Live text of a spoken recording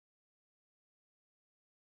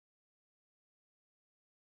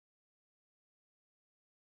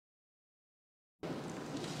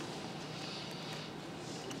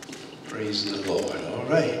Praise the Lord. All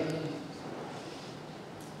right.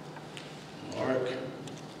 Mark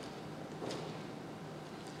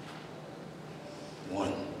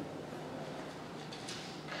 1.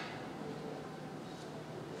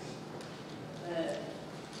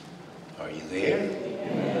 Are you there?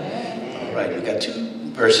 All right, we got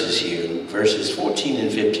two verses here, verses 14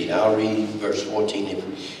 and 15. I'll read verse 14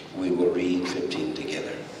 if we will read 15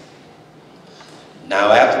 together.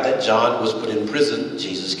 Now after that John was put in prison,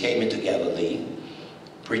 Jesus came into Galilee,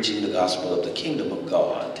 preaching the gospel of the kingdom of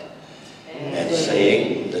God, and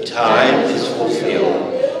saying, the time is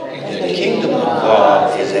fulfilled, and the kingdom of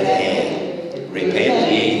God is at hand. Repent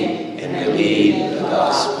ye and believe the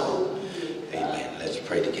gospel. Amen. Let's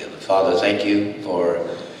pray together. Father, thank you for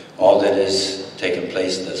all that has taken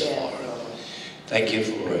place thus far. Thank you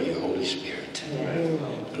for your Holy Spirit.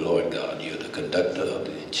 Lord God, you're the conductor of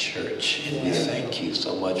the church, and we thank you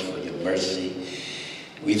so much for your mercy.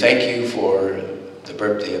 We thank you for the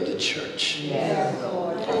birthday of the church.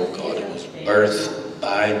 Oh God, it was birthed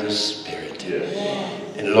by the Spirit.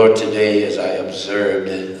 And Lord, today as I observed,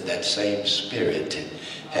 that same Spirit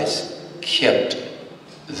has kept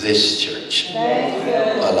this church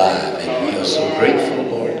alive. And we are so grateful,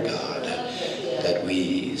 Lord God, that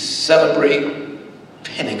we celebrate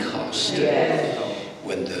Pentecost,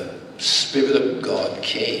 when the Spirit of God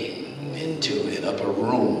came into an upper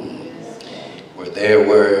room where there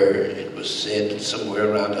were, it was said,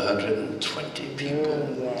 somewhere around 120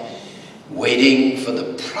 people waiting for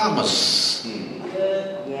the promise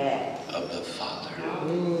of the Father.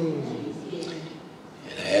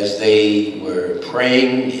 And as they were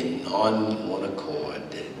praying and on one accord,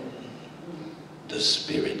 the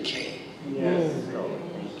Spirit came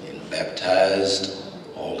and baptized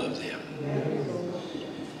all of them.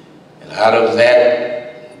 And out of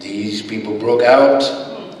that, these people broke out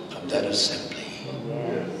of that assembly.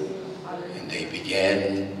 And they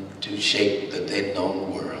began to shake the then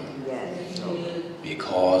known world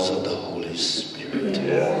because of the Holy Spirit.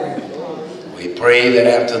 We pray that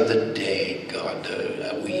after the day, God,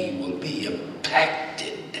 we will be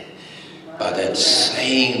impacted by that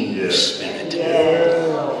same Spirit.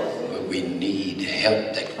 Where we need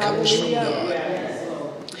help that comes from God.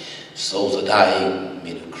 Souls are dying,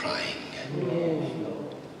 men are crying.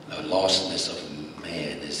 The lostness of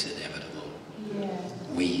man is inevitable.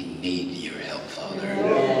 We need your help, Father.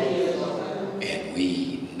 And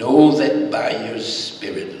we know that by your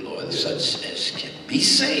Spirit, Lord, such as can be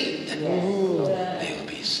saved, they'll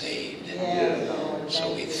be saved.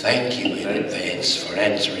 So we thank you in advance for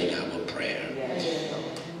answering our prayer.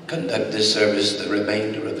 Conduct this service, the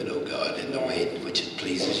remainder of it, O God, in the way in which it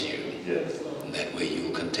pleases you. And that way you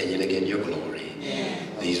will continue to get your glory.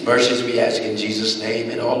 These mercies we ask in Jesus' name,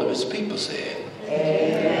 and all of his people said,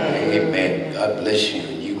 Amen. Amen. God bless you,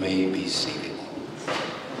 and you may be seated.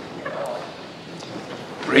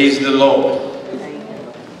 Praise the Lord.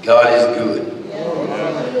 God is good.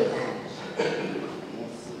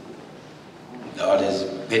 God has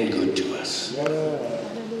been good to us.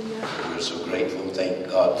 We're so grateful. Thank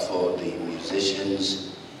God for the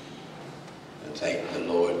musicians. And thank the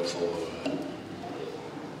Lord for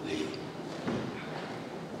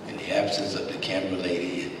in the absence of the camera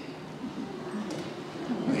lady.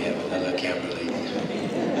 We have another camera lady.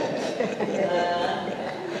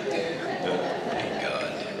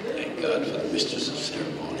 Thank God for the mistress of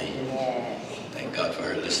ceremony. Thank God for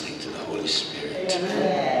her listening to the Holy Spirit.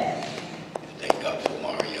 And thank God for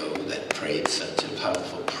Mario that prayed such a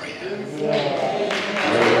powerful prayer.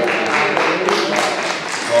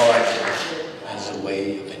 God has a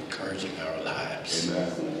way of encouraging our lives.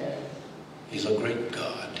 He's a great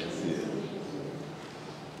God.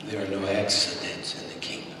 There are no accidents in the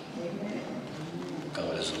kingdom.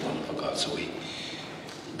 God is a wonderful God. So we've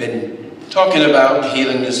been talking about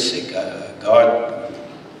healing the sick. God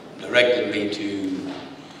directed me to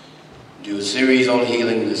do a series on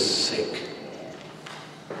healing the sick.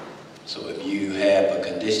 So if you have a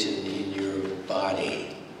condition in your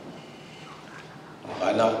body,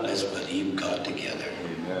 why not let's believe God together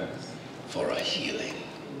for a healing.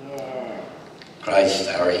 Christ,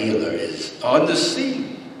 our healer, is on the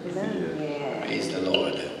scene. Praise the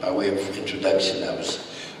Lord. By way of introduction, I was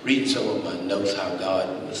reading some of my notes, how God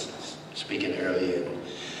was speaking earlier. And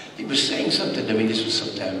he was saying something to me, this was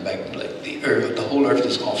some time back, like the whole earth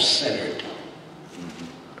is off-centered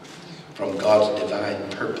from God's divine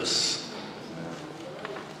purpose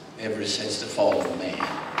ever since the fall of man.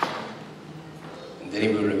 And then he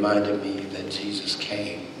reminded me that Jesus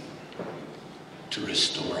came to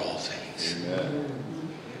restore all things.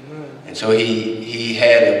 And so he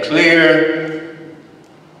had a clear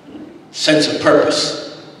sense of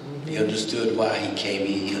purpose. He understood why he came.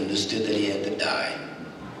 He understood that he had to die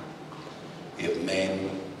if man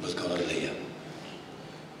was going to live.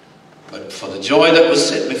 But for the joy that was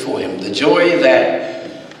set before him, the joy that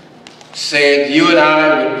said you and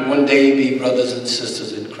I would one day be brothers and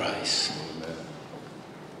sisters in Christ,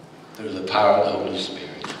 through the power of the Holy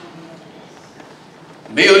Spirit.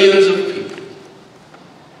 Millions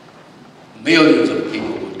of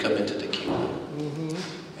people would come into the kingdom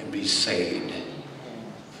and be saved.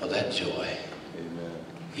 For that joy,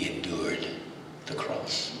 he endured the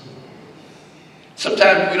cross.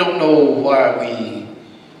 Sometimes we don't know why we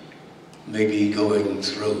may be going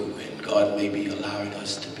through, and God may be allowing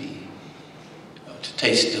us to be to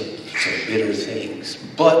taste of some bitter things,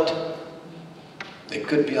 but there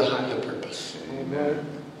could be a higher purpose. Amen.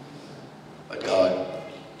 But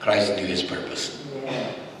Christ knew his purpose.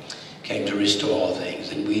 Came to restore all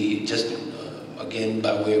things. And we just, again,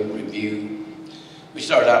 by way of review, we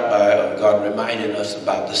started out by God reminding us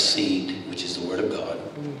about the seed, which is the Word of God.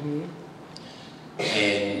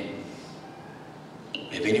 And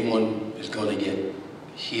if anyone is going to get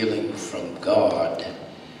healing from God,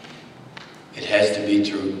 it has to be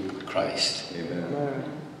through Christ. Amen.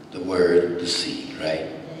 The Word, the seed, right?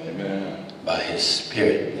 Amen. By his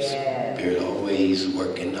Spirit. His Spirit always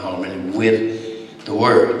work in harmony with the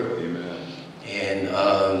Word. Amen.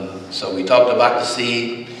 And so we talked about the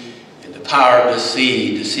seed and the power of the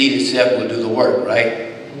seed. The seed itself will do the work,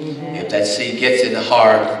 right? If that seed gets in the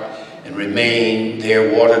heart and remain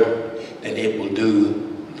there watered, then it will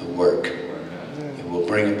do the work. It will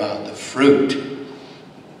bring about the fruit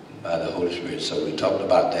by the Holy Spirit. So we talked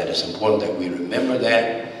about that. It's important that we remember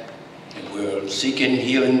that. If we're seeking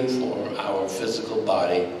healing for our physical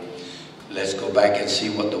body, let's go back and see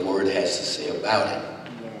what the Word has to say about it.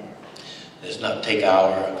 Let's not take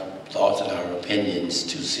our thoughts and our opinions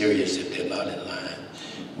too serious if they're not in line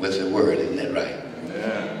with the Word. Isn't that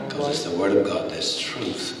right? Because it's the Word of God that's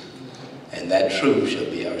truth. And that truth shall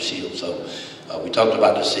be our shield. So we talked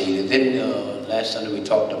about the seed. And then last Sunday we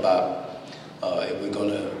talked about if we're going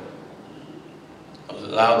to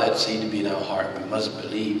allow that seed to be in our heart, we must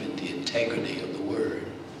believe in the integrity of the Word,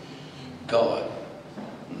 God.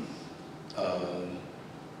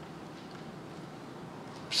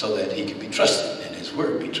 So that he can be trusted and his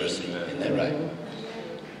Word be trusted. Isn't that right?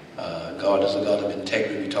 God is a God of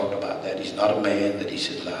integrity. We talked about that. He's not a man that he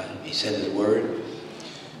should lie. He sent his Word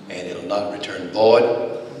and it'll not return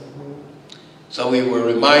void. So we were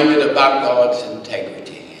reminded about God's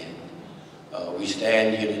integrity. And we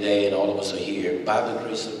stand here today, and all of us are here by the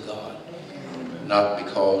grace of God. Not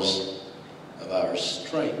because of our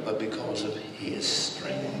strength, but because of his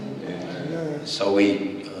strength. So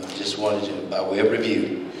we just wanted to, by way of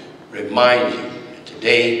review, remind you that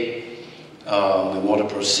today we want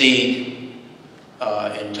to proceed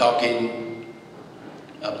in talking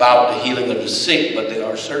about the healing of the sick, but there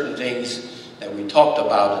are certain things that we talked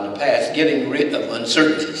about in the past, getting rid of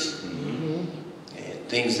uncertainties and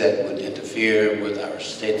things that would interfere with our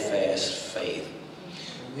steadfast faith.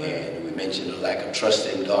 And we mentioned the lack of trust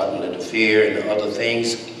in God will interfere and other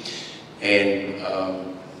things. And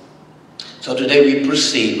so today we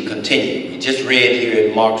proceed, we continue. We just read here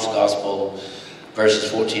in Mark's Gospel, verses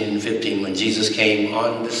 14 and 15, when Jesus came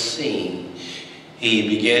on the scene, he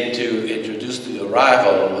began to introduce the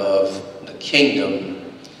arrival of the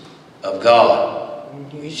kingdom of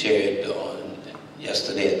God. We shared on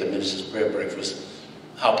yesterday at the Ministries' prayer breakfast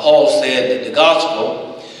how Paul said that the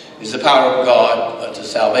gospel is the power of God unto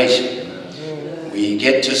salvation. We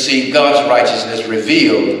get to see God's righteousness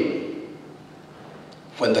revealed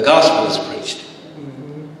when the gospel is preached.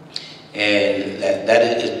 And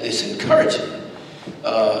that is encouraging.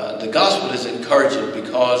 The gospel is encouraging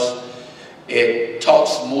because it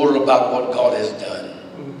talks more about what God has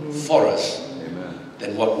done for us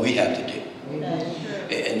than what we have to do.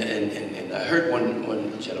 And I heard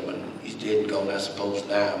one gentleman, he's dead and gone, I suppose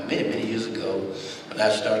now, many years ago, when I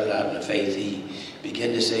started out in the faith, he began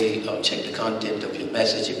to say, check the content of your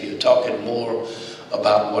message. If you're talking more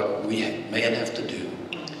about what we man have to do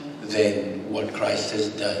than what Christ has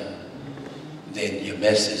done, then your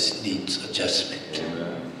message needs adjustment.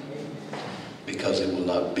 Because it will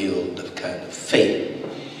not build the kind of faith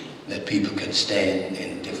that people can stand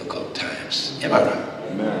in difficult times. Am I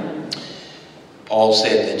right? Amen. Paul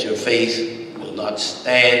said that your faith will not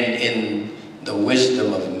stand in the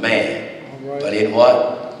wisdom of man, but in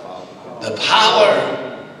what? The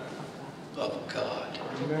power of God.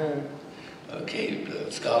 Amen. Okay,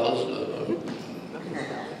 scholars,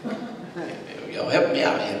 y'all help me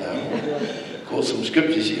out here now. Quote some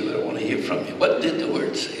scriptures here, but I want to hear from you. What did the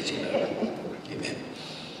Word say? You know?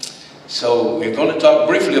 So we're going to talk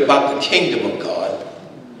briefly about the kingdom of God,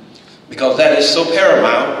 because that is so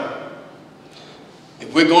paramount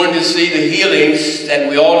if we're going to see the healings that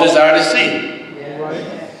we all desire to see.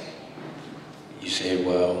 You say,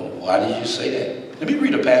 well, why did you say that? Let me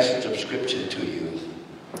read a passage of scripture to you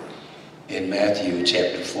in Matthew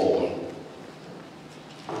chapter 4.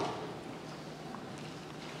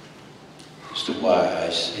 As to why I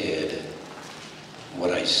said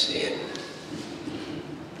what I said.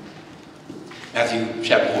 Matthew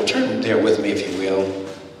chapter 4, turn there with me if you will.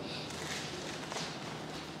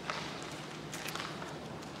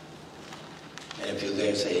 And if you're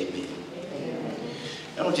there, say amen.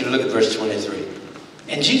 I want you to look at verse 23.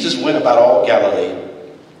 And Jesus went about all Galilee,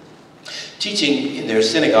 teaching in their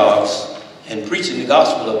synagogues and preaching the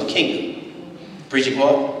gospel of the kingdom. Preaching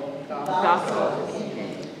what? Gospel.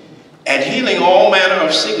 And healing all manner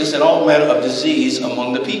of sickness and all manner of disease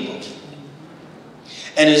among the people.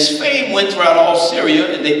 And his fame went throughout all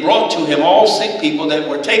Syria, and they brought to him all sick people that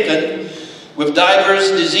were taken with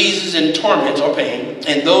divers diseases and torments or pain,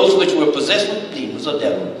 and those which were possessed with demons or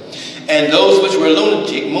devils, and those which were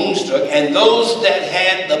lunatic, moonstruck, and those that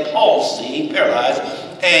had the palsy, paralyzed.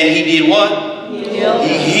 And he did what?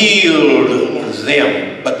 He healed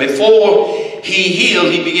them. But before he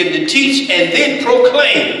healed, he began to teach and then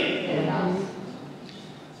proclaim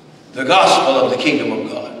the gospel of the kingdom of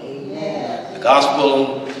God. The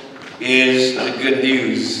gospel is the good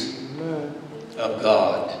news of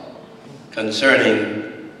God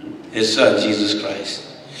concerning his son, Jesus Christ.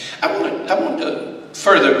 I want to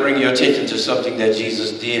further bring your attention to something that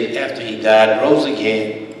Jesus did after he died, rose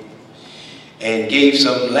again, and gave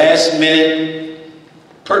some last-minute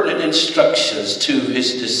pertinent instructions to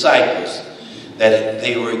his disciples that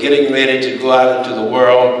they were getting ready to go out into the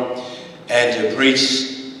world and to preach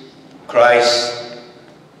Christ's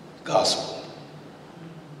gospel.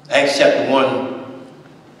 Acts chapter 1,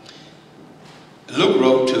 Luke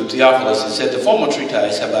wrote to Theophilus and said, the former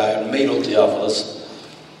treatise have I made, O Theophilus,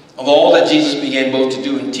 of all that Jesus began both to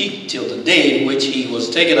do and teach till the day in which he was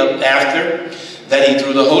taken up, after that he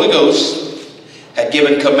through the Holy Ghost had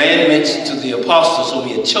given commandments to the apostles whom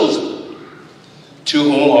he had chosen, to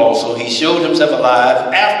whom also he showed himself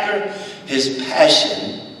alive after his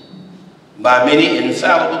passion by many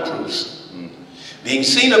infallible proofs, being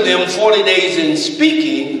seen of them 40 days in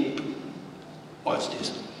speaking, watch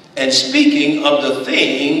this, and speaking of the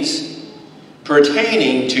things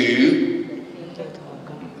pertaining to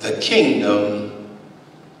the kingdom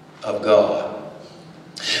of God.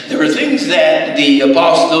 There were things that the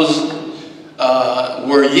apostles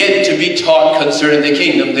were yet to be taught concerning the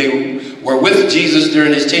kingdom. They were with Jesus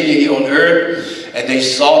during his tenure here on earth, and they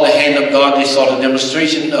saw the hand of God. They saw the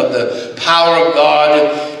demonstration of the power of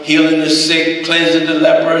God, healing the sick, cleansing the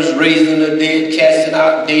lepers, raising the dead, casting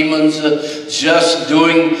out demons, just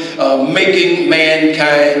doing, making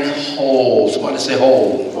mankind whole. Somebody say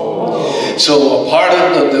whole. Oh. So a part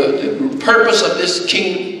of the purpose of this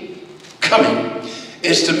kingdom coming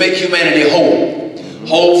is to make humanity whole.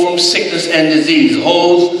 Whole from sickness and disease.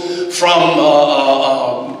 Whole from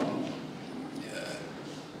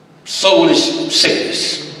soulish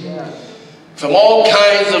sickness. From all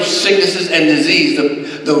kinds of sicknesses and disease.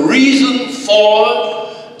 The reason for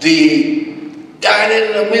the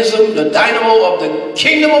dynamism, the dynamo of the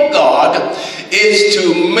kingdom of God is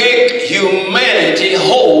to make humanity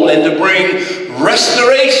whole and to bring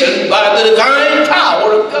restoration by the divine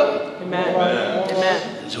power of God. Amen.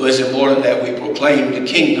 Amen. So it's important that we proclaim the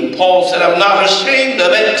kingdom. Paul said, I'm not ashamed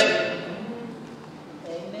of it.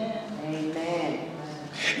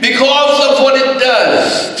 Because of what it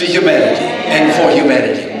does to humanity and for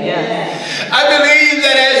humanity. I believe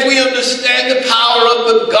that as we understand the power of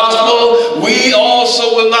the gospel, we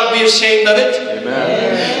also will not be ashamed of it.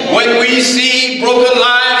 Amen. When we see broken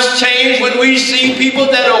lives change, when we see people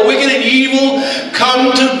that are wicked and evil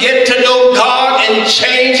come to get to know God and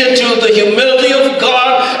change into the humility of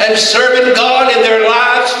God and serving God, and their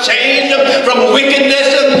lives change from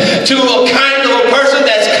wickedness to a kind of a person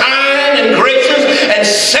that's kind and gracious and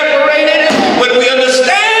separated, when we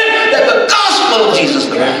understand that the gospel of Jesus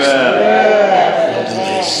Christ will do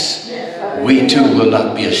this, we too will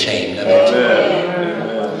not be ashamed of it.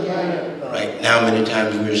 Right now, many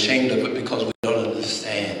times we're ashamed of it because we don't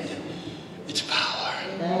understand its power.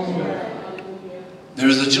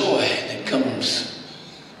 There's a joy that comes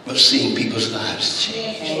with seeing people's lives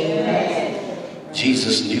change.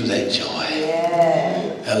 Jesus knew that joy.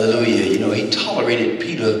 Hallelujah. You know, he tolerated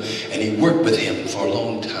Peter and he worked with him for a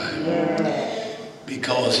long time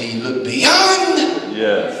because he looked beyond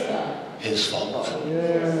his fault.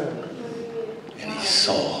 And he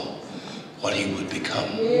saw what he would become.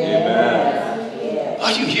 Amen.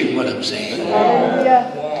 Are you hearing what I'm saying?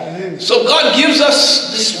 Hallelujah. So God gives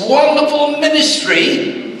us this wonderful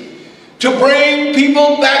ministry to bring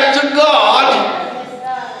people back to God.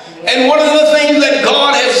 And one of the things that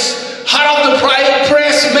God has, hot off the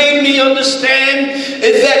press, made me understand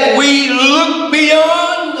is that we look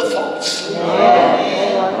beyond the faults. All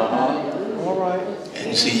right.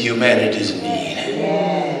 And see humanity's need.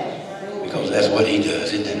 Because that's what he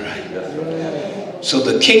does, isn't that right? So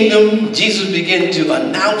the kingdom, Jesus began to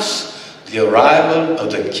announce the arrival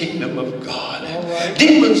of the kingdom of God.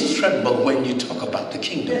 Demons tremble when you talk about the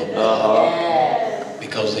kingdom of God.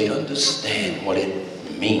 Because they understand what it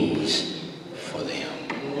means for them.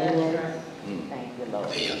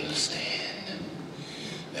 They understand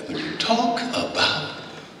that when you talk about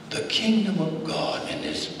the kingdom of God and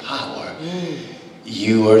its power,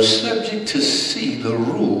 you are subject to see the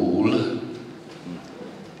rule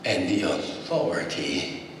and the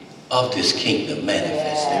authority of this kingdom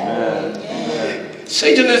manifested. Amen.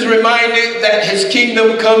 Satan is reminded that his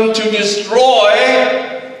kingdom come to destroy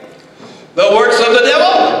the works of the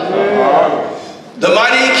devil. The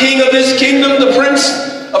mighty king of this kingdom, the prince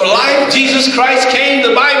of life, Jesus Christ came.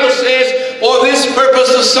 The Bible says, for this purpose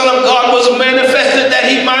the Son of God was manifested, that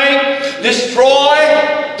he might destroy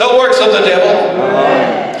the works of the devil.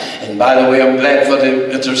 And by the way, I'm glad for the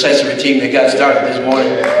intercessory team that got started this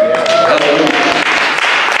morning.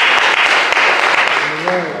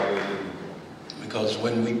 Because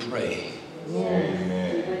when we pray,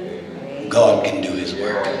 God can do his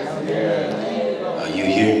work. Are you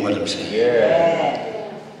hearing what I'm saying?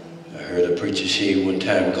 I heard a preacher say one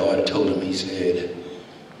time, God told him, he said,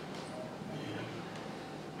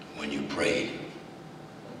 when you pray,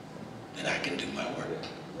 then I can do my work.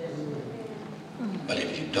 But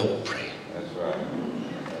if you don't pray,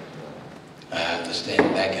 I have to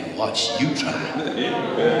stand back and watch you try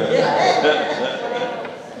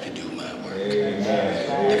to do my work.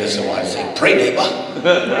 Look at somebody say, pray, neighbor.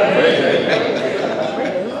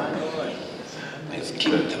 His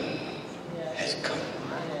kingdom has come.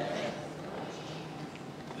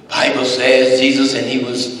 The Bible says Jesus, and he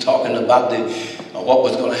was talking about what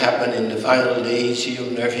was going to happen in the final days here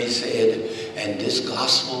on earth. He said, and this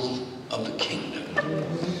gospel of the kingdom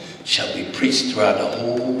shall be preached throughout the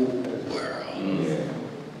whole world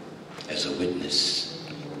as a witness,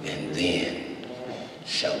 and then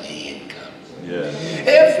shall the end come.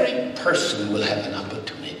 Every person will have an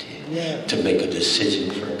opportunity to make a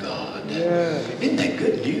decision for God. Isn't that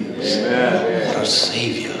good news? What a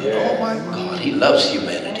Savior. Oh my God, he loves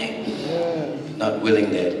humanity, not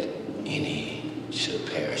willing that any should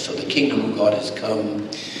perish. So the kingdom of God has come,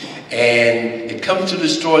 and it comes to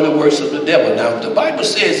destroy the works of the devil. Now the Bible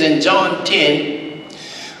says in John 10,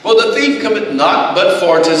 for the thief cometh not but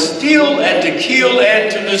for to steal and to kill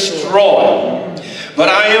and to destroy. But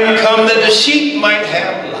I am come that the sheep might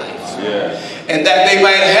have life, and that they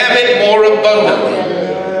might have it more abundantly.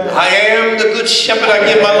 I am the good shepherd, I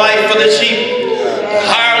give my life for the sheep. The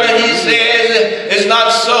harlot, he says, is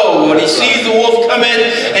not so. When he sees the wolf come in,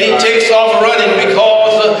 and he takes off running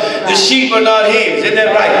because the sheep are not his. Isn't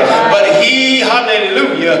that right? But he,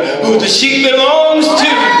 hallelujah, who the sheep belongs to,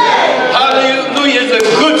 hallelujah, is the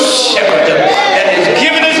good shepherd that has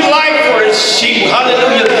given his life for his sheep.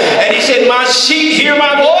 Hallelujah. And he said, my sheep hear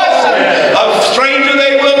my voice. A stranger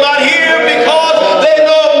they will not hear, because they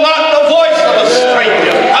know not the voice of a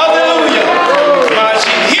stranger. Hallelujah. My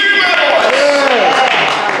sheep hear my voice.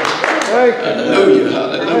 Hallelujah.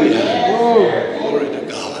 Hallelujah. Glory to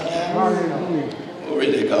God. Glory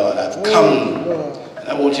to God. I've come, and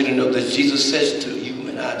I want you to know that Jesus says to you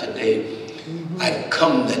and I today, I've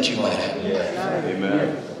come that you might have life.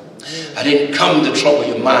 Amen. I didn't come to trouble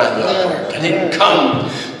your mind, your heart. I didn't come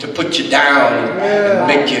to put you down and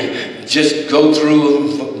make you just go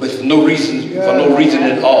through with no reason, for no reason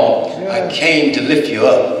at all. I came to lift you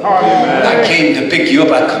up. I came to pick you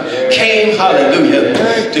up. I came, hallelujah,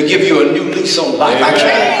 to give you a new lease on life. I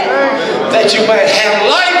came that you might have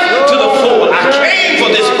life to the full. I came for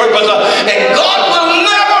this purpose, and God will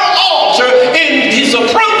never alter in his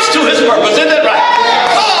approach to his purpose. Isn't that right?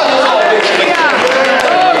 God is always faithful.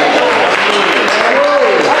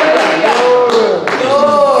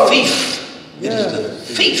 It is the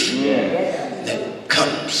thief that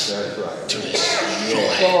comes to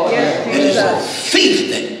destroy. It is the thief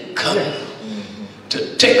that comes to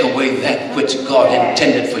take away that which God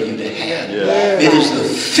intended for you to have. It is the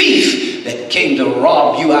thief that came to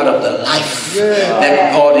rob you out of the life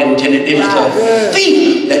that God intended. It is the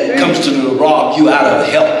thief that comes to rob you out of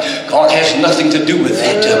health. God has nothing to do with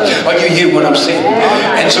that. Are you hear what I'm saying?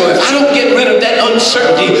 And so if I don't get rid of that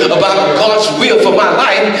uncertainty about God's will for my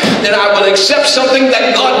life, then I will accept something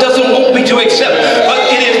that God doesn't want me to accept.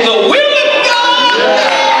 But it is the will of God.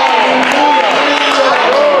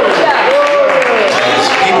 As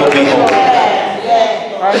people behold.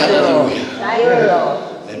 Hallelujah.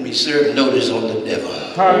 Let me serve notice on the devil.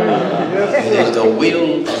 It is the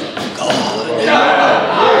will of God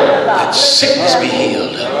that sickness be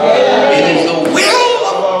healed. It is the will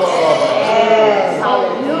of God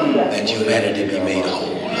that humanity be made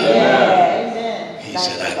whole. He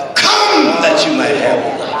said, I've come that you might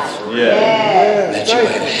have life. That you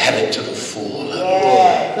might have it to the full.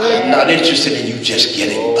 I'm not interested in you just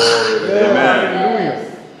getting by.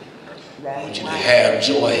 I want you to have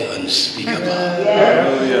joy unspeakable.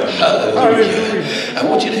 Hallelujah. I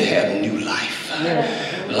want you to have new life.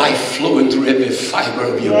 Life flowing through every fiber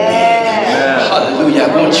of your being. Hallelujah.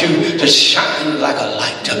 I want you to shine like a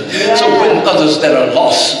light. So when others that are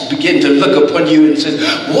lost begin to look upon you and say,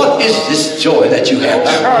 what is this joy that you have?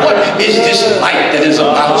 What is this light that is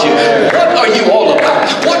about you? What are you all about?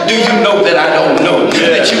 What do you know that I don't know?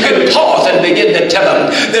 That you can pause and begin to tell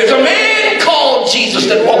them, there's a man called Jesus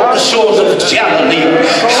that walked the shores of Galilee.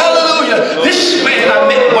 Hallelujah. This man I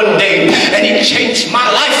met one day and he changed my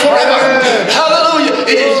life forever. Hallelujah.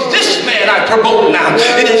 It is this man I promote now.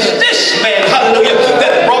 It is this man, hallelujah,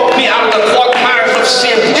 that brought me out of the quagmires of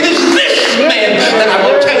sin. It is this man that I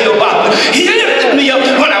will tell you about. He lifted me up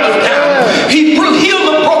when I was down. He healed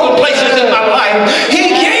the broken places in my life.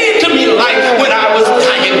 He gave to me life when I was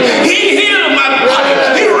dying. He healed my body.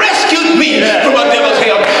 He rescued me from a devil's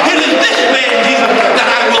hell. It is this man, Jesus, that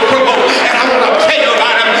I will promote. And I want to tell you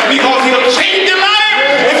about him because he'll change your life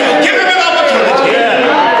if you give him an opportunity.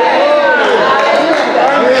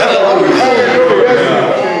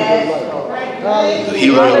 He'll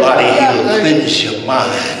heal your body, he'll cleanse your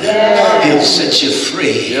mind, he'll set you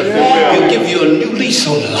free, he'll give you a new lease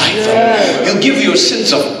on life, he'll give you a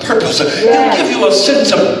sense of purpose, he'll give you a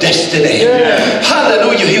sense of destiny.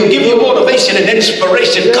 Hallelujah. He'll give you motivation and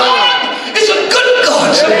inspiration. God is a good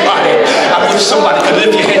God. Somebody, I wish somebody could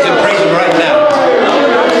lift your hands and praise him right now.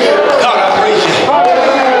 God, I praise you.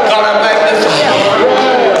 God, I magnify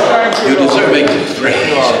you. You're deserving of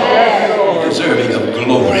praise, deserving of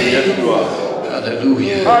glory.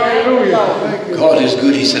 Hallelujah. God is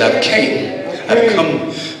good. He said, I've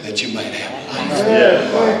come that you might have life.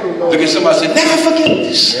 Look at somebody and say, never forget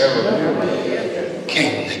this.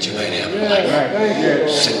 Came that you might have life.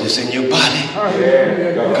 Sickness in your body,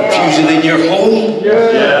 confusion in your home.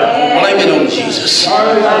 Blame it on Jesus.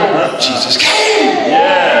 Jesus came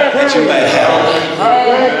that you might have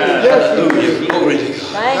life. Hallelujah. Glory to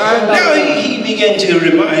God. Now he began to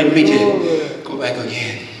remind me to go back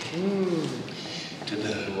again.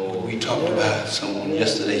 We talked about someone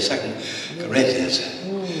yesterday, 2 Corinthians.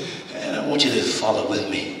 And I want you to follow with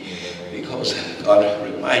me because God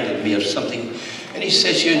reminded me of something. And he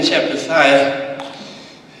says here in chapter 5,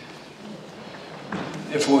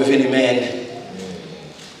 therefore if any man,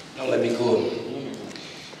 don't let me go.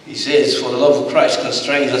 He says, for the love of Christ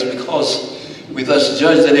constrains us because we thus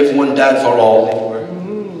judge that if one died for all, they were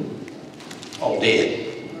all dead.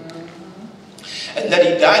 And that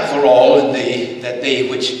he died for all, and that they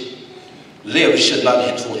which live should not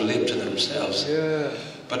henceforth live to themselves,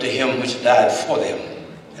 but to him which died for them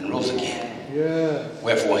and rose again.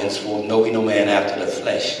 Wherefore henceforth know we no man after the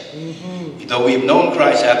flesh. Though we have known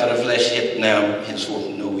Christ after the flesh, yet now henceforth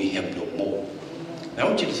know we him no more. Now I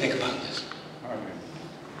want you to think about this.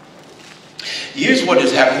 Here's what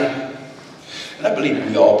has happened, and I believe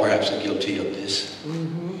we all perhaps are guilty of this.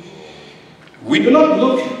 We do not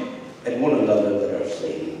look at one another that are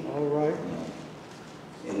saved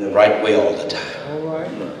in the right way all the time.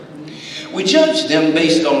 We judge them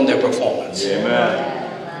based on their performance.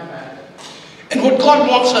 And what God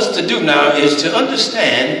wants us to do now is to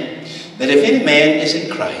understand that if any man is in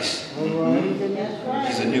Christ,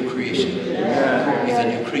 he's a new creation. He's a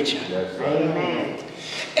new creature.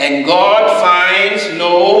 And God finds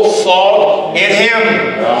no fault in him.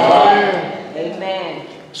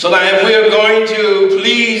 So that if we are going to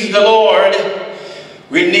please the Lord,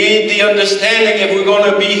 we need the understanding if we're going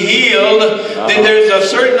to be healed, then there's a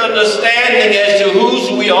certain understanding as to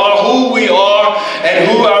who we are, and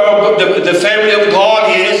who the family of God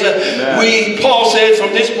is. Paul says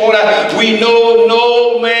from this point out, we know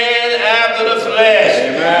no man after the flesh.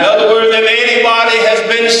 In other words, if anybody has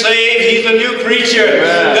been saved, he's a new creature.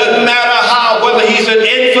 Doesn't matter whether he's an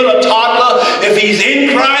infant, a toddler, he's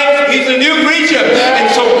in Christ, he's a new creature. And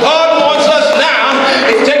so God wants us now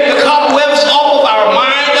to take the cobwebs off of our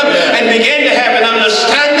mind and begin to have an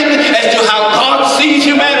understanding as to how God sees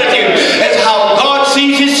humanity, as how God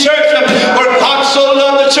sees his church, where God so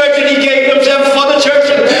loved the church and he gave himself for the church.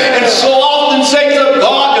 And so often, saints of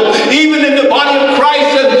God, even in the body of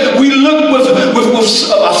Christ, we look with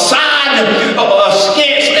a side,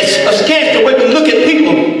 askance the way we look at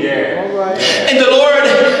people. And the Lord,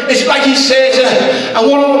 it's like he says, I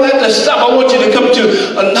want all that to stop. I want you to come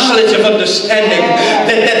to a knowledge of understanding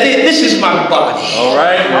that this is my body. All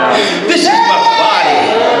right. This is my body.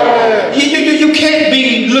 You can't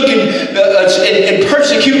be looking and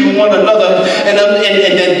persecuting one another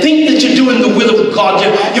and think that you're doing the will of God.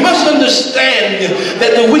 You must understand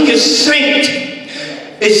that the weakest saint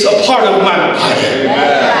is a part of my body.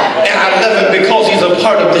 And I love him because he's a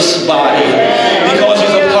part of this body. Because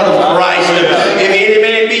he's a part of Christ. If any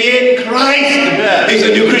man be in Christ, he's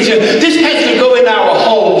a new creature. This has to go in our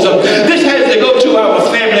homes. This has to go to our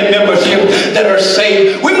family membership that are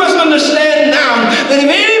saved. We must understand now that if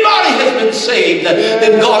anybody has been saved,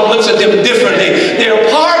 then God looks at them differently. They're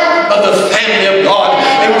part of the family of God.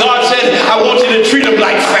 And God said, I want you to treat them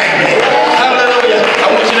like family. Hallelujah.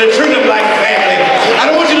 I want you to treat them like family. I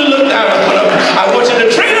don't want you to look down upon them. I want you to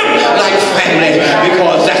treat them like family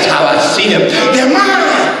because that's how I see them. They're mine.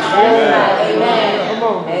 Amen. Come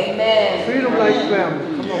on. Amen. Treat them like family.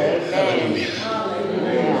 Come on. Hallelujah.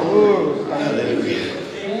 Hallelujah.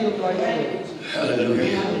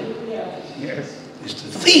 Hallelujah. Yes. It's the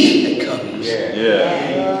thief that comes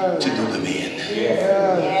to do them in.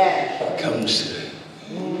 It comes to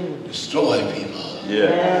destroy people.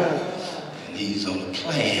 And he's on a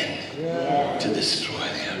plan to destroy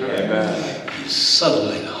them. He's subtle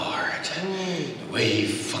in heart. The way he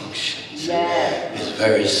functions is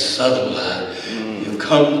very subtle. You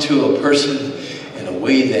come to a person in a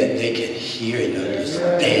way that they can hear and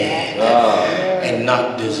understand and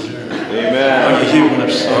not discern. Are you hearing what I'm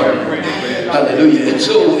saying? Hallelujah. And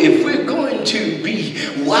so if we're going to be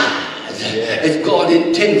wise, as God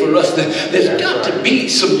intended for us, there's got to be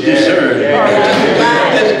some discernment.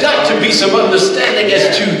 There's got to be some understanding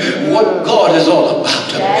as to what God is all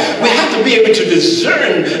about. We have to be able to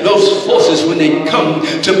discern those forces when they come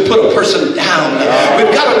to put a person down.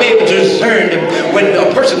 We've got to be able to discern them when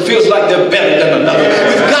a person feels like they're better than another.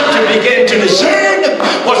 We've got to begin to discern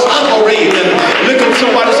what's operating. Look at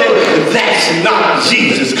somebody and say, that's not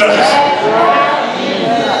Jesus Christ.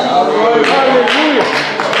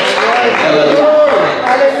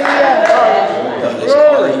 God is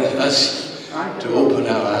calling us to open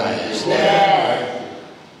our eyes now.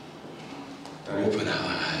 To open our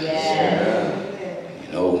eyes.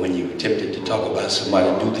 You know, when you're tempted to talk about somebody,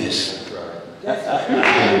 do this.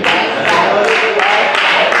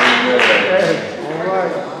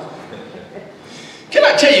 Can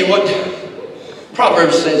I tell you what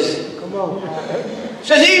Proverbs says? Come on. It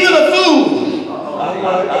says even a fool,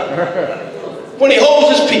 when he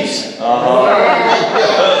holds his peace, is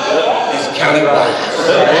counted wise.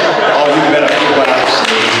 Oh, you better hear what I'm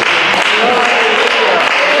saying.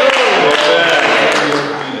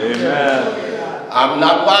 Amen. I'm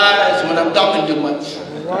not wise when I'm talking too much.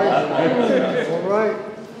 All right.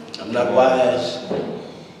 I'm not wise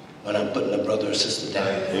when I'm putting a brother or sister down.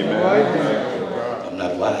 Amen. I'm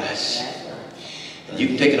not wise. And you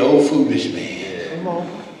can take an old foolish man.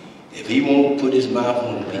 If he won't put his mouth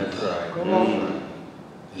on people,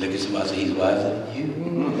 look at somebody and say, he's wiser than you.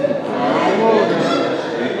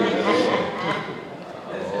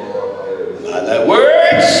 By thy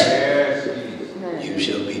words, you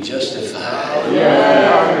shall be justified.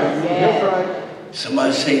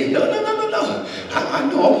 Somebody say, no. I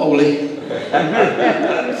know I'm holy.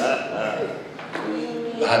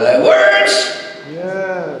 By thy words,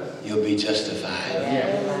 you'll be justified.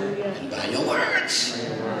 And by your words,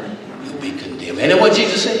 you'll be condemned. Ain't that what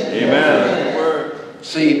Jesus said? Amen.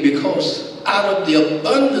 See, because out of the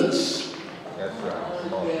abundance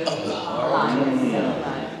of the heart,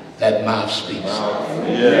 that mouth speaks.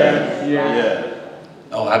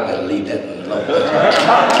 Oh, I better leave that one alone.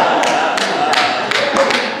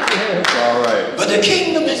 All right. But the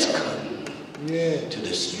kingdom has come to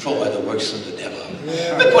destroy the works of the devil.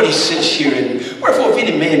 Look what he says here. Wherefore, if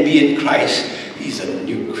any man be in Christ, he's a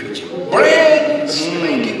new creature. Brand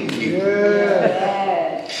spanking new.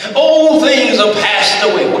 Old things are passed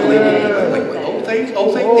away. Wait. Old things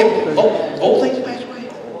passed away.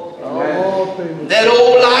 That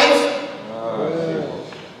old life,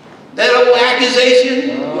 that old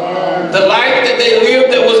accusation, the life that they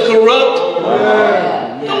lived that was corrupt,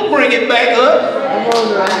 don't bring it back up.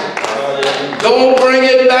 Don't bring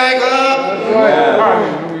it back up.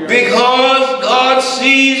 Because God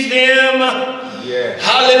sees them,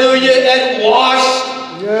 hallelujah, and washed,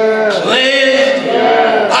 cleansed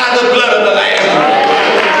by the blood of the Lamb.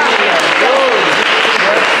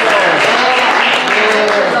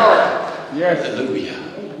 Hallelujah.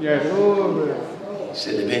 He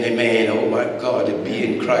said, if any man, oh my God, to be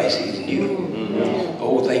in Christ, he's new.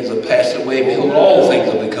 Old things have passed away. Behold, all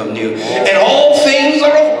things have become new. And all things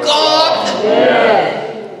are of God.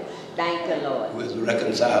 Thank the Lord. Who has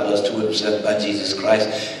reconciled us to himself by Jesus Christ.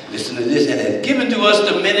 Listen to this. And has given to us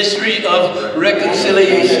the ministry of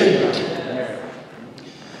reconciliation.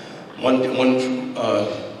 One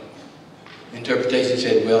interpretation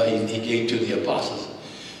said, well, he gave to the apostles.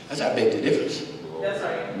 That's how big the difference. That's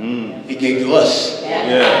right. He gave to us.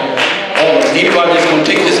 Oh, anybody that's going to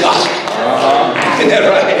take this gospel. Isn't that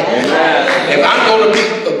right? If I'm going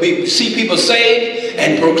to see people saved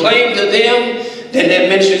and proclaim to them, then that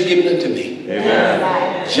ministry is given unto me.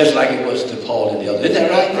 Just like it was to Paul and the others. Isn't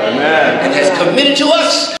that right? And has committed to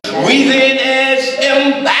us. We then as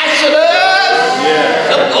ambassadors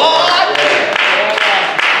of God.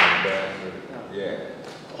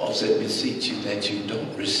 Paul said, beseech you that you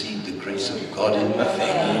don't receive the grace of God in vain. My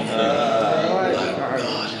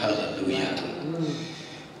God, hallelujah.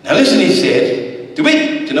 Now listen, he said, to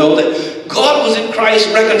know that God was in Christ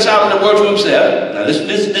reconciling the world to himself. Now listen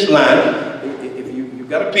to this line. If you've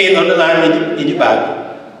got a pen, underline it in your Bible.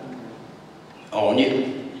 On your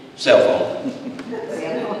cell phone.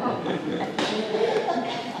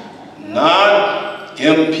 Not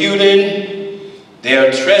imputing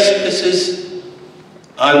their trespasses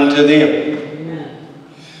unto them.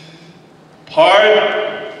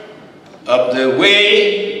 Part of the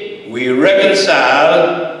way we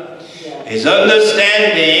reconcile is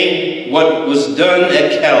understanding what was done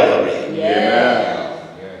at Calvary.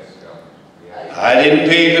 I didn't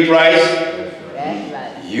pay the price.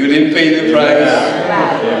 You didn't pay the price.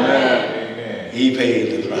 He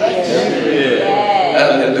paid the price.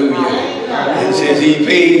 Hallelujah. It says he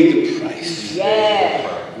paid the price.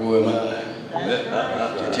 Who am I?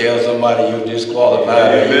 To tell somebody you're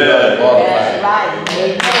disqualified or you're not qualified.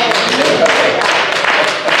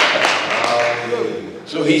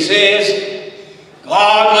 So he says,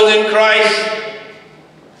 God was in Christ,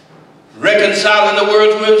 reconciling the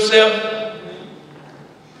world to himself,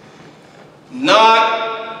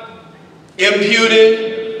 not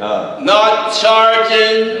imputing, not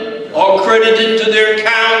charging or crediting to their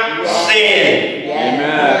account sin.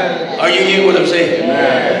 Are you hearing what I'm saying?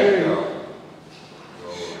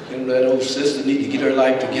 That old sister need to get her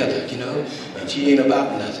life together, you know, and she ain't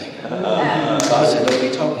about nothing. God said, don't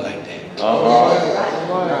be talking like that. Don't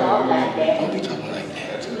be talking like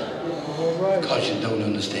that. Because you don't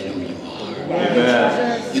understand who you are.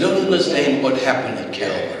 You don't understand what happened at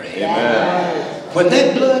Calvary. When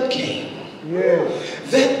that blood came,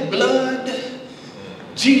 that blood,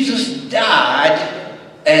 Jesus died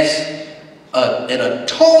as an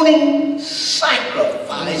atoning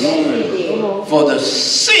sacrifice for the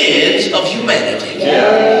sins of humanity.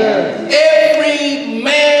 Every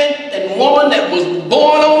man and woman that was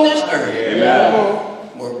born on this earth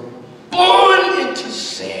were born into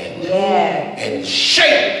sin and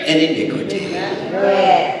shaped in iniquity.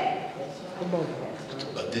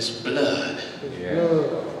 But this blood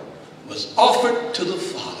was offered to the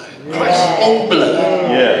Father, Christ's own blood,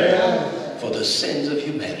 for the sins of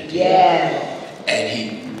humanity. And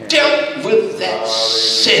he dealt with that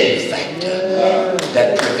sin factor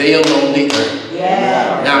that prevailed on the earth.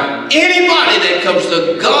 Now, anybody that comes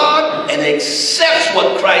to God and accepts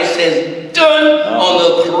what Christ has done on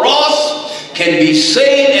the cross can be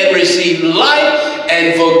saved and receive life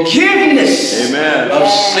and forgiveness of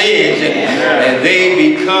sins. And they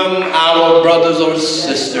become our brothers or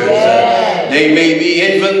sisters. They may be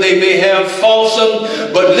infant, they may have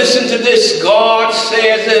falsehood, but listen to this. God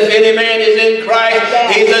says if any man is in Christ,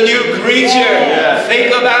 he's a new creature.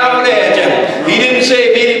 Think about it. He didn't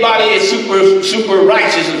say if anybody is super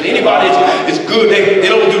righteous, if anybody is good, they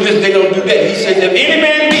don't do this, they don't do that. He says if any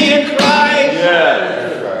man be in Christ,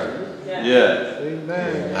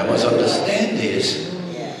 I must understand this.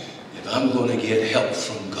 If I'm going to get help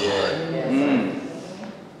from God,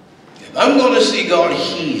 if I'm going to see God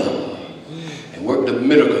heal and work the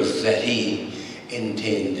miracles that he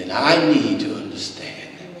intended, I need to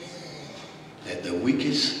understand that the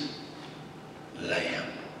weakest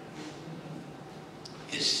lamb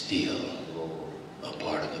is still a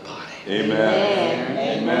part of the body.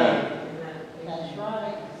 Amen. That's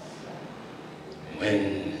right.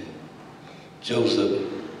 When Joseph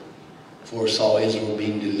foresaw Israel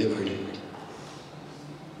being delivered,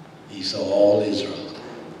 he saw all Israel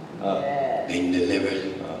being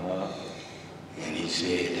delivered. And he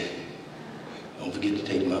said, don't forget to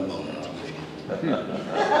take my bones with you.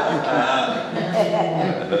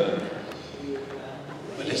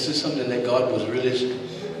 But this is something that God was really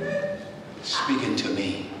speaking to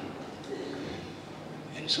me.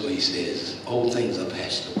 And so he says, old things are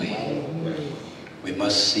passed away. We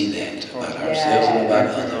must see that about ourselves and about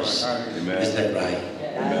others. Is that right?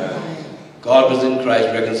 God was in Christ,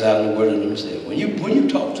 reconciling the world to himself. When you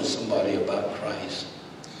talk to somebody about Christ,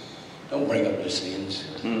 don't bring up their sins.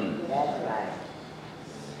 That's right.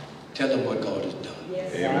 Tell them what God has done.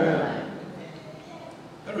 Amen.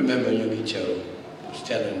 I remember Yogi Cho was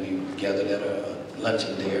telling me, we gathered at a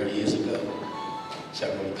luncheon there years ago,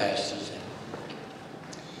 several pastors, and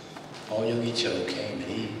Paul Yogi Cho came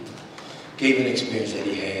and he gave an experience that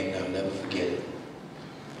he had, and I'll never forget it.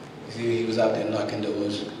 He was out there knocking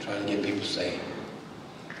doors, trying to get people saved.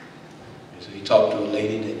 And so he talked to a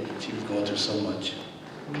lady that she was going through so much.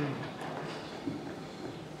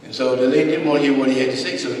 And so the lady didn't want to hear what he had to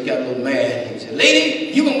say, so he got a little mad. He said,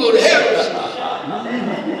 lady, you gonna go to hell.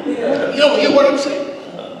 You don't hear what I'm saying?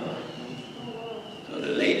 So the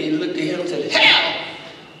lady looked at him and said, hell!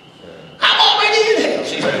 I'm already in hell,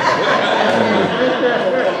 she said.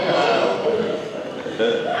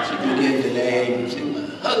 She began to name and said, my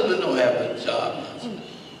husband don't have a job.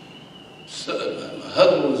 My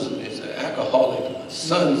husband is an alcoholic. My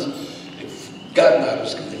son's gotten out of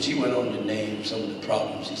school. And she went on to name some of the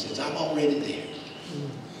problems. She says, I'm already there.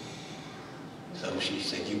 So she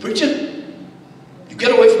said, you preacher, you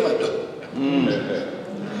get away from my door.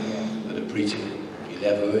 So the preacher, he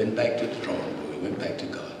never went back to the drawing board. He went back to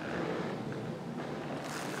God.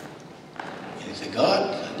 And he said,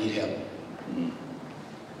 God, I need help. He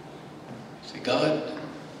said, God,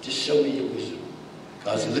 just show me your wisdom.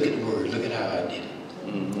 God said, look at the word. Look at how I did it.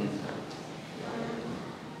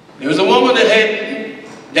 There was a woman that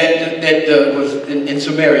was in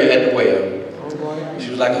Samaria at the well. She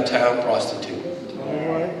was like a town prostitute.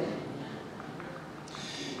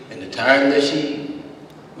 And the time that she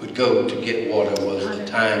would go to get water was the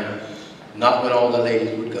time, not when all the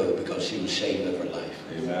ladies would go, because she was ashamed of her life.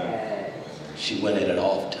 Amen. She went at an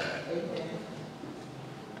off time.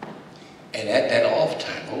 And at that off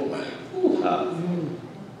time, oh my,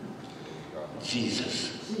 Jesus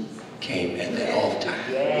came at that off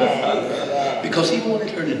time. Because he wanted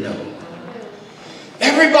her to know.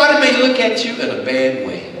 Everybody may look at you in a bad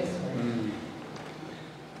way.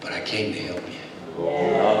 But I came to help you.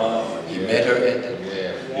 He met her at the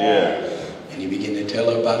and he began to tell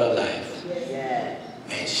her about her life.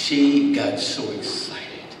 And she got so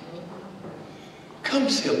excited. Come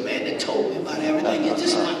see a man that told me about everything in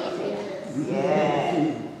this life.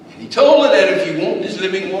 And he told her that if you want this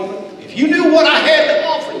living water, if you knew what I had to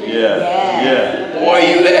offer you, boy,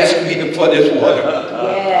 you'd ask me for this water.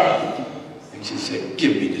 And she said,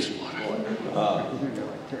 give me this water.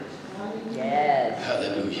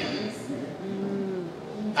 Hallelujah.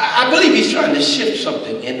 I believe he's trying to shift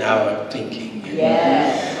something in our thinking.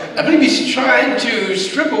 I believe he's trying to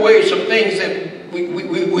strip away some things that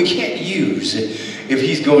we can't use if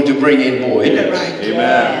he's going to bring in more. Isn't that right?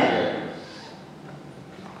 Amen.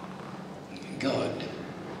 God.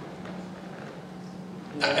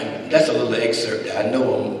 That's a little excerpt. I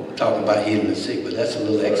know I'm talking about healing the sick, but that's a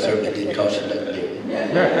little excerpt that didn't cost you nothing.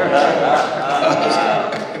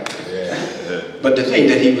 But the thing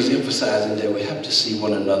that he was emphasizing that we have to see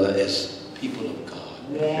one another as people of God.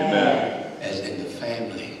 As in the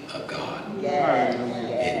family of God.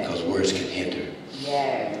 And because words can hinder.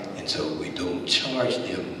 And so we don't charge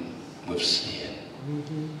them with sin.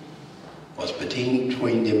 What's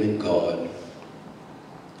between them and God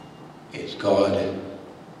is God.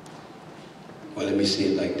 Well, let me see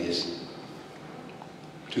it like this.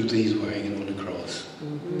 Two thieves were hanging on the cross.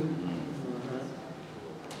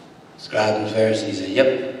 Scribes and Pharisees said, yep,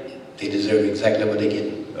 they deserve exactly what they're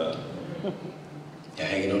getting. They're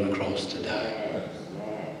hanging on the cross to die.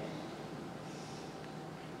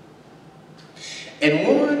 And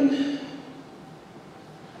one,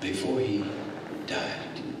 before he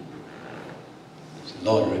died, said,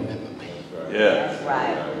 Lord, remember me. That's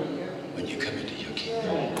right. When you come into your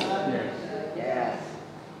kingdom.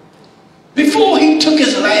 Before he took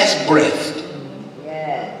his last breath,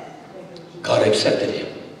 God accepted him.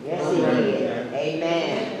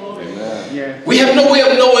 Amen. We have no way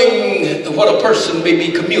of knowing what a person may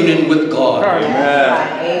be communing with God.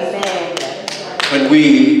 Amen. When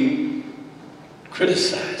we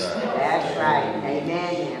criticize, That's right.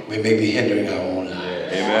 Amen. we may be hindering our own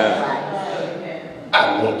lives.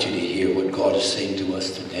 I want you to hear what God is saying to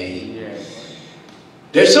us today.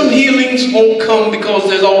 There's some healings won't come because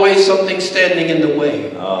there's always something standing in the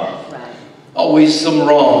way. Always some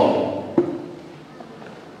wrong.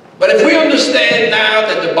 But if we understand now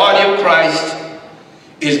that the body of Christ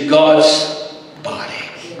is God's body,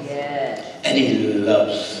 and He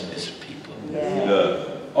loves His people,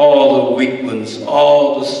 all the weak ones,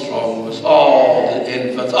 all the strong ones, all the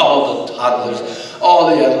infants, all the toddlers, all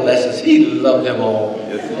the adolescents, He loved them all.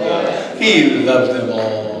 He loves them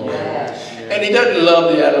all. And He doesn't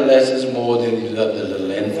love the adolescents more than He loved the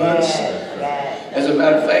little infants. As a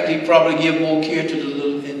matter of fact, He probably gives more care to the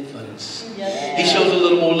little infants. He shows a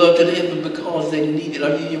little more love to the infants because they need it.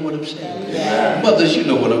 Are you hearing what I'm saying? Mothers, you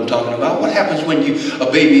know what I'm talking about. What happens when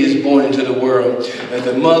a baby is born into the world? And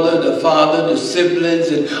the mother, the father, the siblings,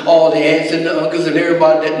 and all the aunts and the uncles and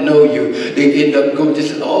everybody that know you, they end up going to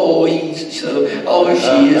say, oh, he's so, oh,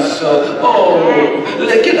 she is so, oh,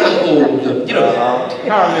 can I hold them? You know,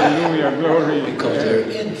 Hallelujah, glory. because they're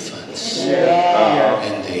infants.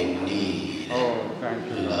 And they need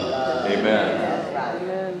love. Amen.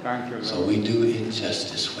 Thank you, Lord. So we do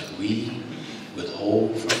injustice when we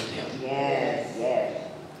withhold from them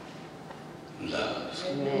love.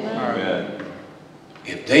 Amen.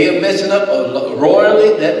 If they are messing up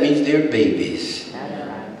royally, that means they're babies.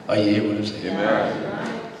 Are you hearing what I'm saying?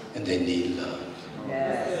 Amen. And they need love.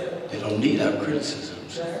 They don't need our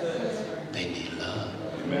criticisms. They need love.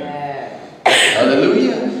 Amen.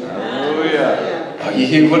 Hallelujah. Hallelujah. Are you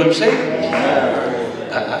hearing what I'm saying? Amen.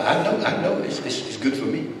 I know it's good for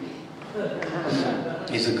me.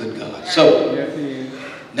 He's a good God. So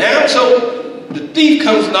now, so the thief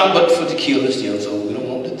comes not but for to kill and steal. So we don't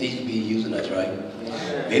want the thief to be using us, right?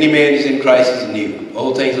 Any man is in Christ is new.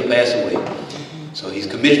 Old things will pass away. So He's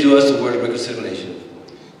committed to us the word of reconciliation.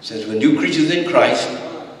 Since we're new creatures in Christ,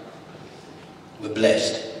 we're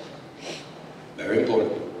blessed. Very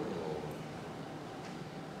important.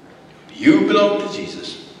 You belong to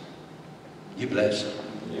Jesus. You're blessed.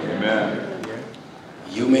 Amen.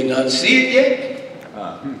 You may not see it yet,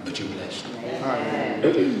 but you're blessed.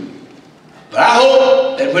 But I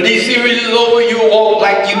hope that when this series is over, you'll walk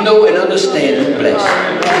like you know and understand you're blessed.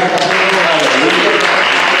 Hallelujah.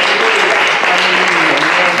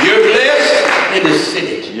 You're blessed in the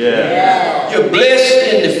city. You're blessed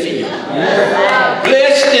in the field.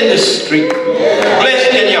 Blessed in the street.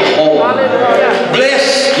 Blessed in your home.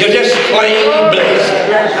 Blessed. You're just plain blessed.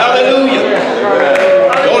 Hallelujah.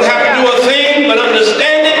 Don't have to do a thing, but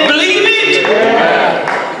understand it, believe it,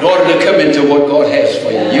 in order to come into what God has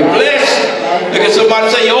for you. You're blessed. Look at somebody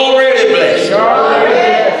say, you're already blessed.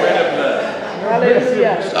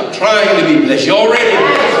 Stop trying to be blessed. You're already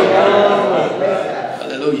blessed.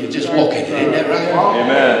 Hallelujah. Just walk in it. Isn't that right?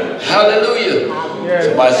 Amen. Hallelujah.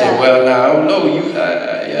 Somebody say, well, now, I don't know.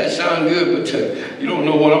 Yeah, it sounds good, but you don't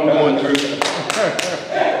know what I'm going through.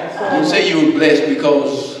 You say you were blessed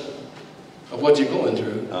because of what you're going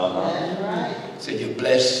through. Say you're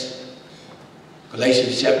blessed.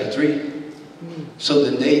 Galatians chapter 3. So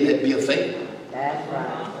then they that be of faith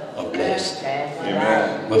are blessed.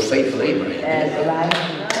 Amen. With faithful Abraham.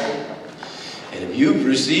 And if you've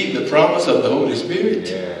received the promise of the Holy Spirit,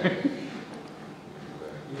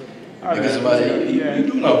 look at somebody, you're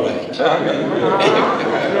doing all right.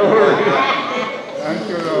 Thank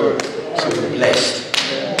you, Lord. So we're blessed.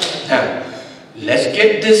 Now, let's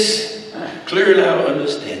get this clear in our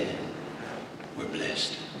understanding. We're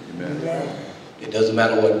blessed. Amen. It doesn't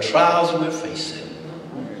matter what trials we're facing.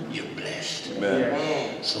 You're blessed.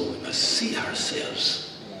 Amen. So we must see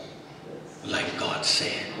ourselves like God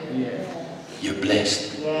said. You're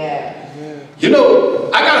blessed. You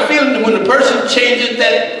know, I got a feeling that when the person changes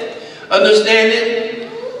that understanding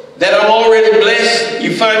that I'm already blessed,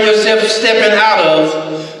 you find yourself stepping out of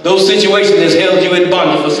those situations that held you in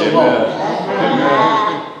bondage for so long.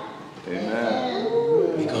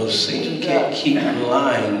 Amen. Because Satan can't keep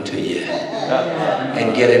lying to you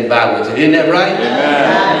and getting by with it. Isn't that right?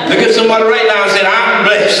 Amen. Look at somebody right now and say, I'm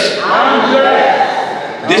blessed. I'm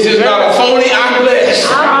blessed. This is not a phony, I'm blessed.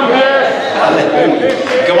 I'm blessed. Hallelujah.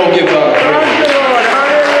 Come on, give God a praise. Thank you, Lord.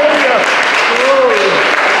 Hallelujah. Glory.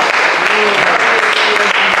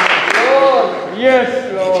 Yes,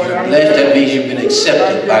 Lord. If you're blessed, that means you've been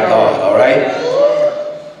accepted by God, all right?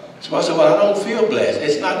 So I said, well, I don't feel blessed.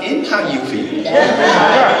 It's not in how you feel. Isn't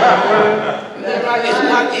that right? It's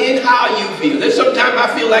not in how you feel. There's sometimes I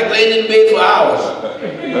feel like laying in bed for hours.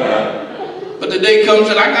 But the day comes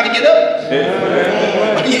and I got to get up.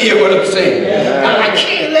 You hear what I'm saying? I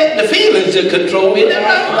can't let the feelings control me. Isn't that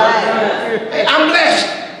right? Hey, I'm blessed.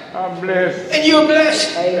 I'm blessed. And you're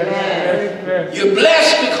blessed. Amen. You're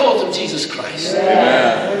blessed because of Jesus Christ.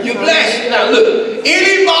 Amen. You're blessed. Now look,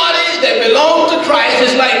 anybody that belongs to Christ,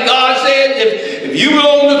 it's like God said, if you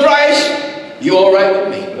belong to Christ, you're all right with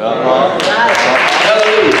me. Hallelujah.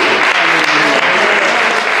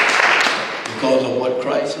 Because of what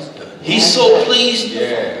Christ has done. He's so pleased the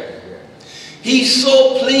Father. He's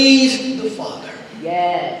so pleased the Father.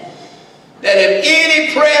 Yes. That if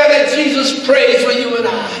any prayer that Jesus prays for you and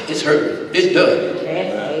I, it's heard. It's done.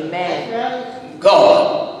 Amen.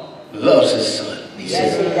 God loves his Son. He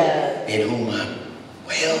Yes, says, he does. in whom I'm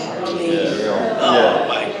well pleased. Oh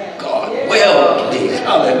my God. Well pleased.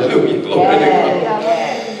 Hallelujah. Glory to God.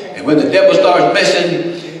 And when the devil starts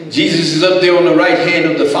messing, Jesus is up there on the right hand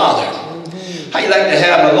of the Father. How you like to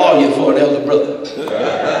have a lawyer for an elder brother?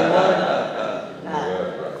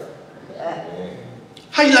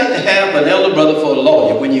 How you like to have an elder brother for a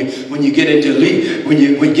lawyer when you get into legal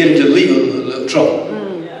trouble?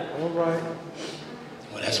 All right.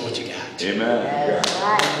 Well, that's what you got. Amen.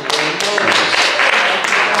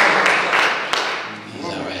 He's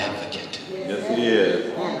our advocate. Yes, he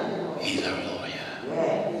is. He's our lawyer.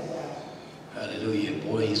 Hallelujah.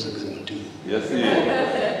 Boy, he's a good one too. Yes, he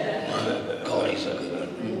is. My God, he's a good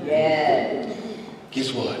one. Yes.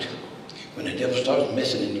 Guess what? When the devil starts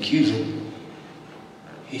messing and accusing,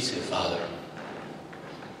 he said, Father,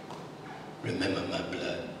 remember my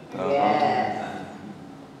blood. Yes.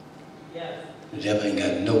 The devil ain't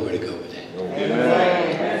got nowhere to go with that.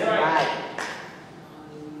 Amen. That's right.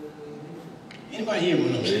 Anybody hear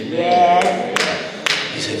what I'm saying? Yes.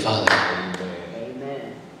 He said, Father,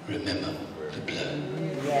 Amen. remember the blood.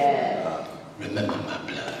 Yes. Remember my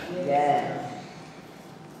blood. Yes.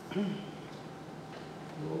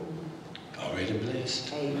 Already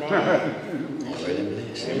blessed. Amen. Already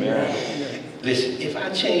blessed. Amen. Listen, if I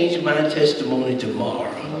change my testimony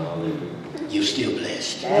tomorrow, you're still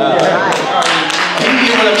blessed. That's right. You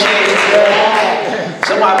hear what I'm saying?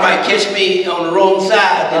 Somebody might catch me on the wrong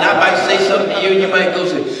side, and I might say something to you, and you might go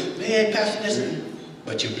say, man, Pastor, listen.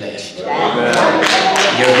 But you're blessed.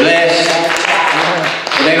 You're blessed.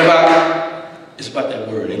 It ain't about, it's about that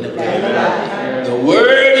word, isn't it? The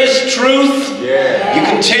word is truth. Yeah. You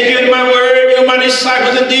continue in my word, you're my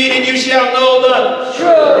disciples indeed, and you shall know the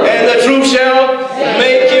truth. And the truth shall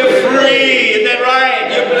make you free. Isn't that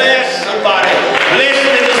right? You're blessed, somebody. Blessed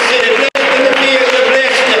in the city, blessed in the field, you're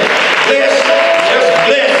blessed. Blessed, just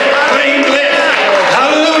blessed, plain blessed.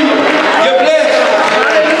 Hallelujah. You're blessed.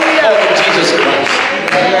 Oh, Jesus Christ.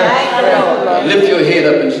 Lift your head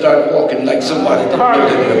up and start walking like somebody that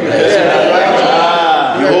knows that you're blessed. Isn't that right?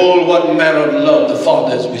 Behold, what manner of love the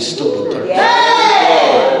Father has bestowed upon us.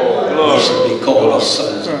 We should be called the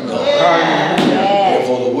sons of God.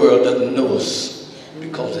 Therefore, the world doesn't know us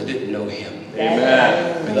because they didn't know Him.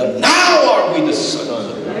 Amen. Beloved, now are we the sons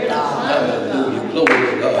of God. Hallelujah. Glory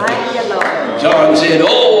to God. John said,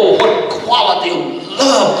 oh, what quality of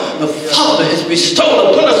love the Father has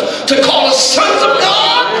bestowed upon us to call us sons of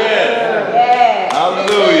God.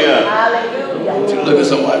 Hallelujah. You look at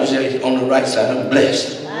somebody and say, on the right side, I'm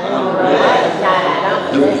blessed.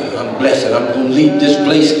 Hallelujah. I'm blessed, and I'm going to leave this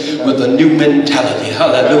place with a new mentality.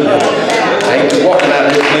 Hallelujah. I ain't walking out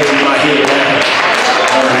of this place with my head down.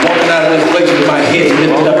 I'm walking out of this place with my head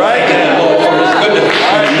lifted up, thanking the Lord for His goodness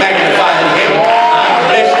and magnifying Him. I'm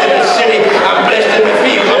blessed in the city. I'm blessed in the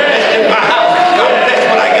field. I'm blessed in my house. I'm blessed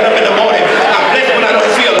when I get up in the morning. I'm blessed when I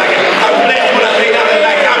don't feel like it. I'm blessed when I lay down at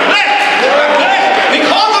night. I'm blessed. I'm blessed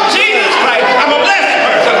because of Jesus Christ. I'm a blessed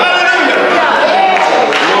person. Hallelujah.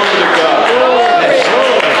 Glory to God. Blessed.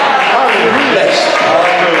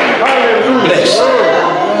 Blessed.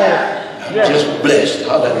 I'm just blessed.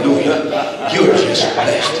 Hallelujah. You're just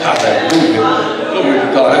blessed. Hallelujah. Glory to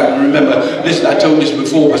God. I remember, listen, I told this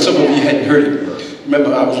before, but some of you hadn't heard it.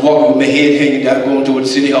 Remember, I was walking with my head hanging down, going toward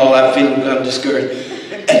City Hall. I feeling I'm discouraged.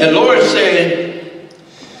 And the Lord said,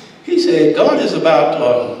 He said, God is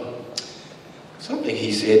about something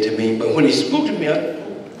He said to me, but when He spoke to me, it's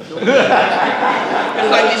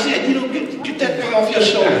like He said, you know, get that thing off your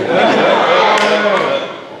shoulder.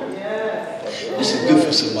 This is good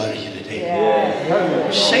for somebody here today.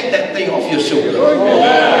 Shake that thing off your shoulder.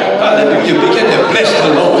 Hallelujah. Begin to bless the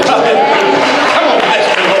Lord. Hallelujah. Come on, bless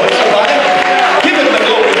the Lord, somebody. Give Him the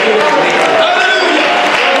glory. Hallelujah.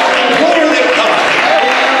 Glory to God.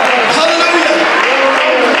 Hallelujah.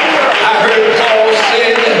 I heard Paul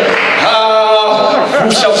say, who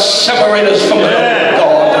shall separate us from the love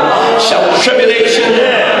of God? Shall tribulation,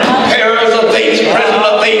 perils of things present,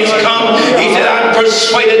 of things come? He said, I'm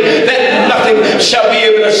persuaded that nothing shall be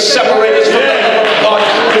able to separate us from the love of God,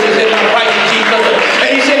 which is in Christ Jesus. And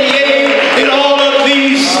He said, yea, in all of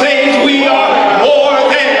these things we are more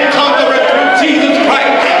than conquerors through Jesus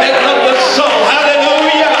Christ that loved us so.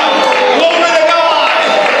 Hallelujah. Glory to God.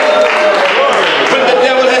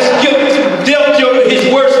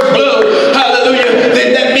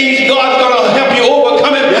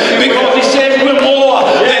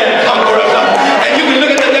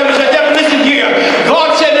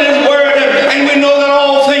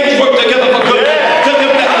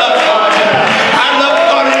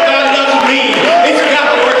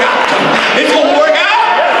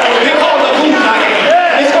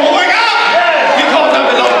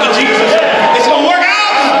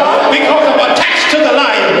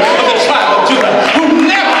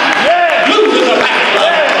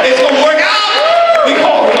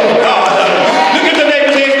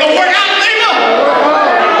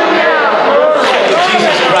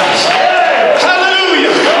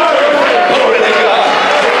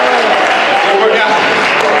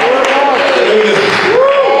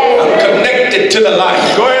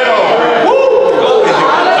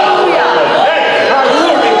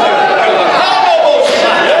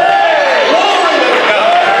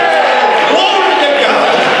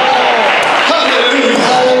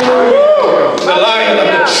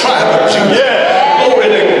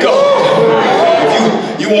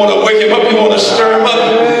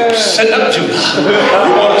 listen up, Judah.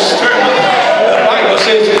 You want to stir him up. The Bible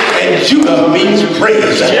says, and Judah means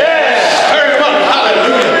praise. Stir him up.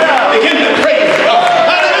 Hallelujah. Begin to praise God.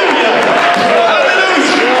 Hallelujah.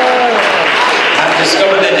 Hallelujah. I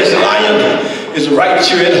discovered that this lion is right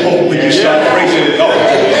here at home when you start praising God.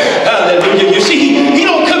 Hallelujah. You see, he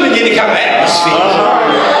don't come in any kind of atmosphere.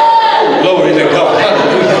 Glory to God.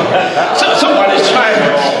 Hallelujah. So somebody's trying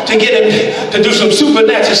to get him to do some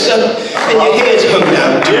supernatural stuff and your head's hung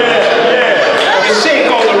down too much. You're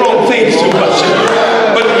saying all the wrong things too much.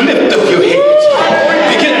 But lift up your heads.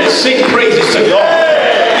 Begin to sing praises to God.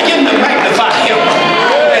 Begin to magnify him.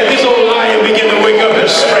 And this old lion begin to wake up and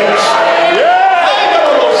stretch.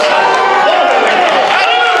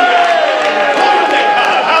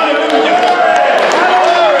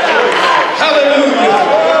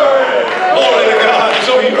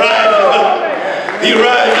 He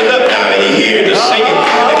rises up now and he hears the singing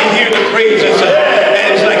and he hears the praises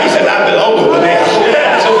and it's like he said, I belong over there.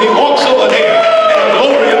 So he walks over there and the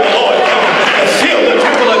glory of the Lord comes to fill the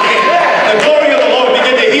temple again. The glory of the Lord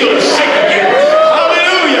begin to heal the sick again.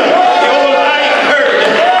 Hallelujah. The old lion heard.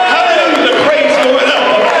 Hallelujah. The praise going up.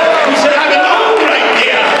 He said, I belong right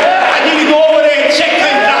there. I need to go over there and check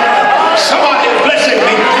things out. Somebody is blessing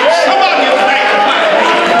me. Somebody is magnifying me.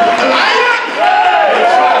 The lion.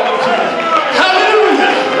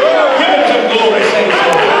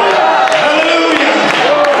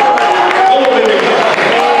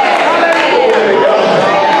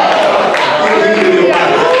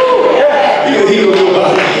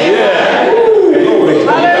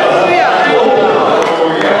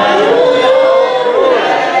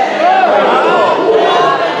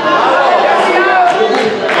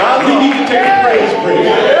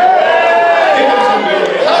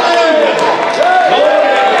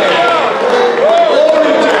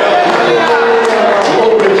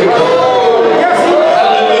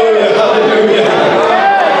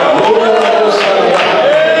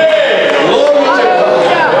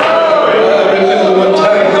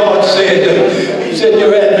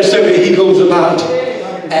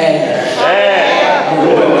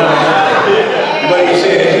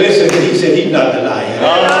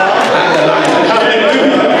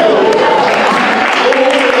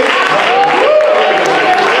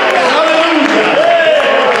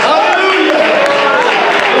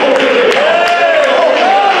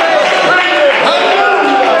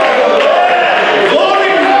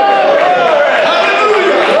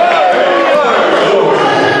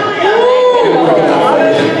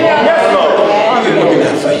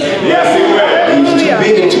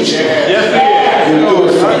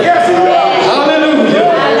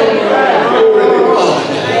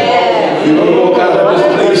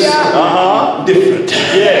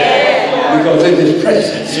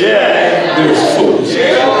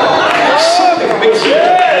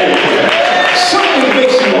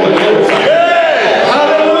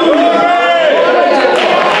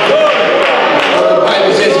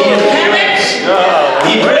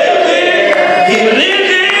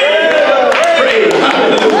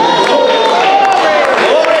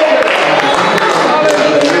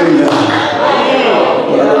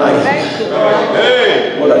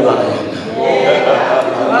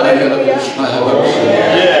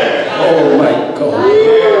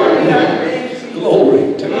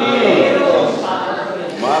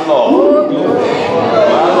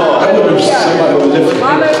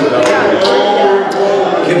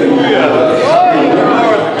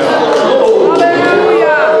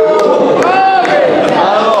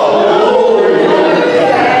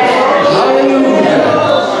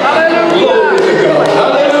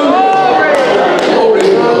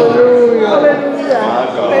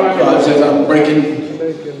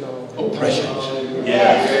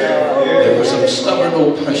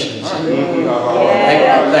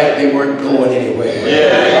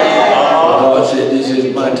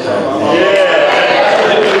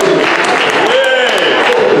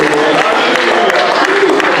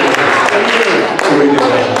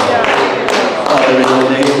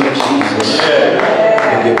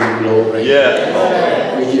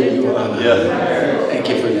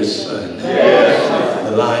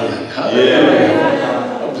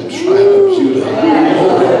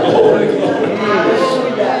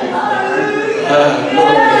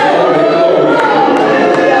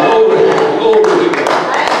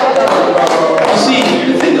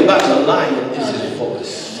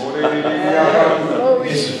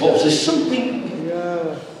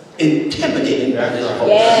 Intimidating by his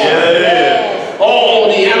voice. All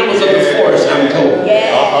the animals of the forest, I'm told.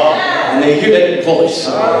 And they hear that voice.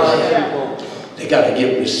 They got to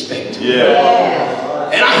give respect.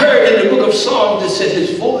 And I heard in the book of Psalms that said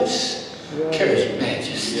his voice carries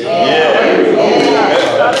majesty.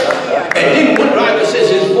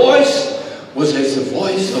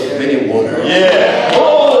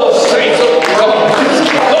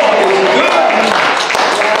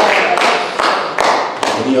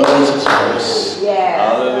 honors its voice.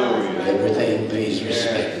 Hallelujah. Everything pays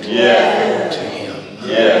respect Yes. to him.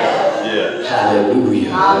 Yes. Yes. Hallelujah.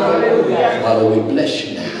 Father, we bless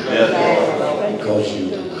you now Yes, Lord. because you are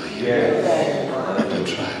the Lion of the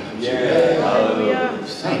tribe of Judah. Hallelujah.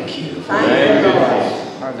 Thank you. Thank you,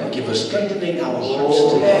 Lord. Thank you for strengthening our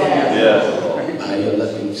hearts today Yes. by your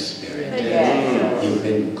loving spirit. You've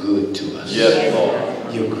been good to us. Yes, Lord.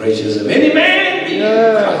 You're gracious. If any man be in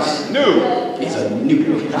Christ, New. he's a new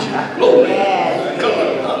creature. Glory.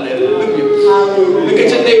 God. Hallelujah. Look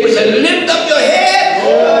at your neighbors and lift up your head.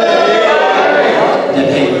 And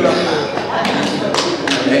amen.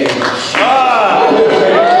 Amen.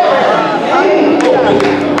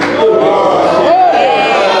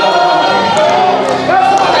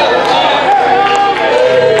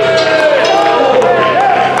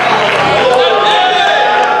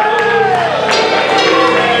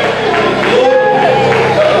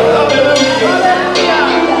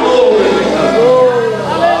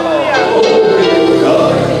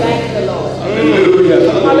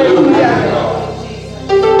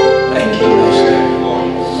 Thank you, Master.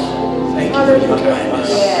 Thank you for your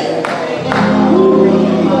kindness.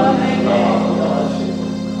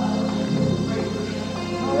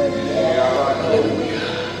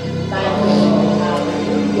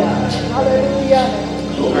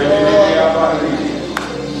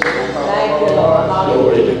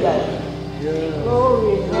 Glory to God.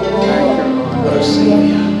 Our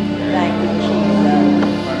Savior.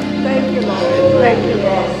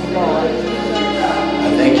 I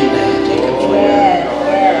thank you now, Jacob, for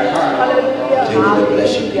continue to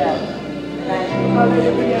bless you.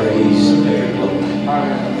 Every praise, every glory,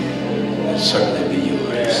 will certainly be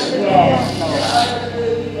yours.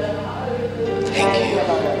 Thank you.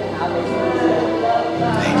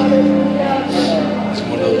 Thank you. It's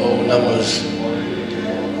one of those old numbers,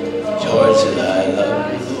 George, that I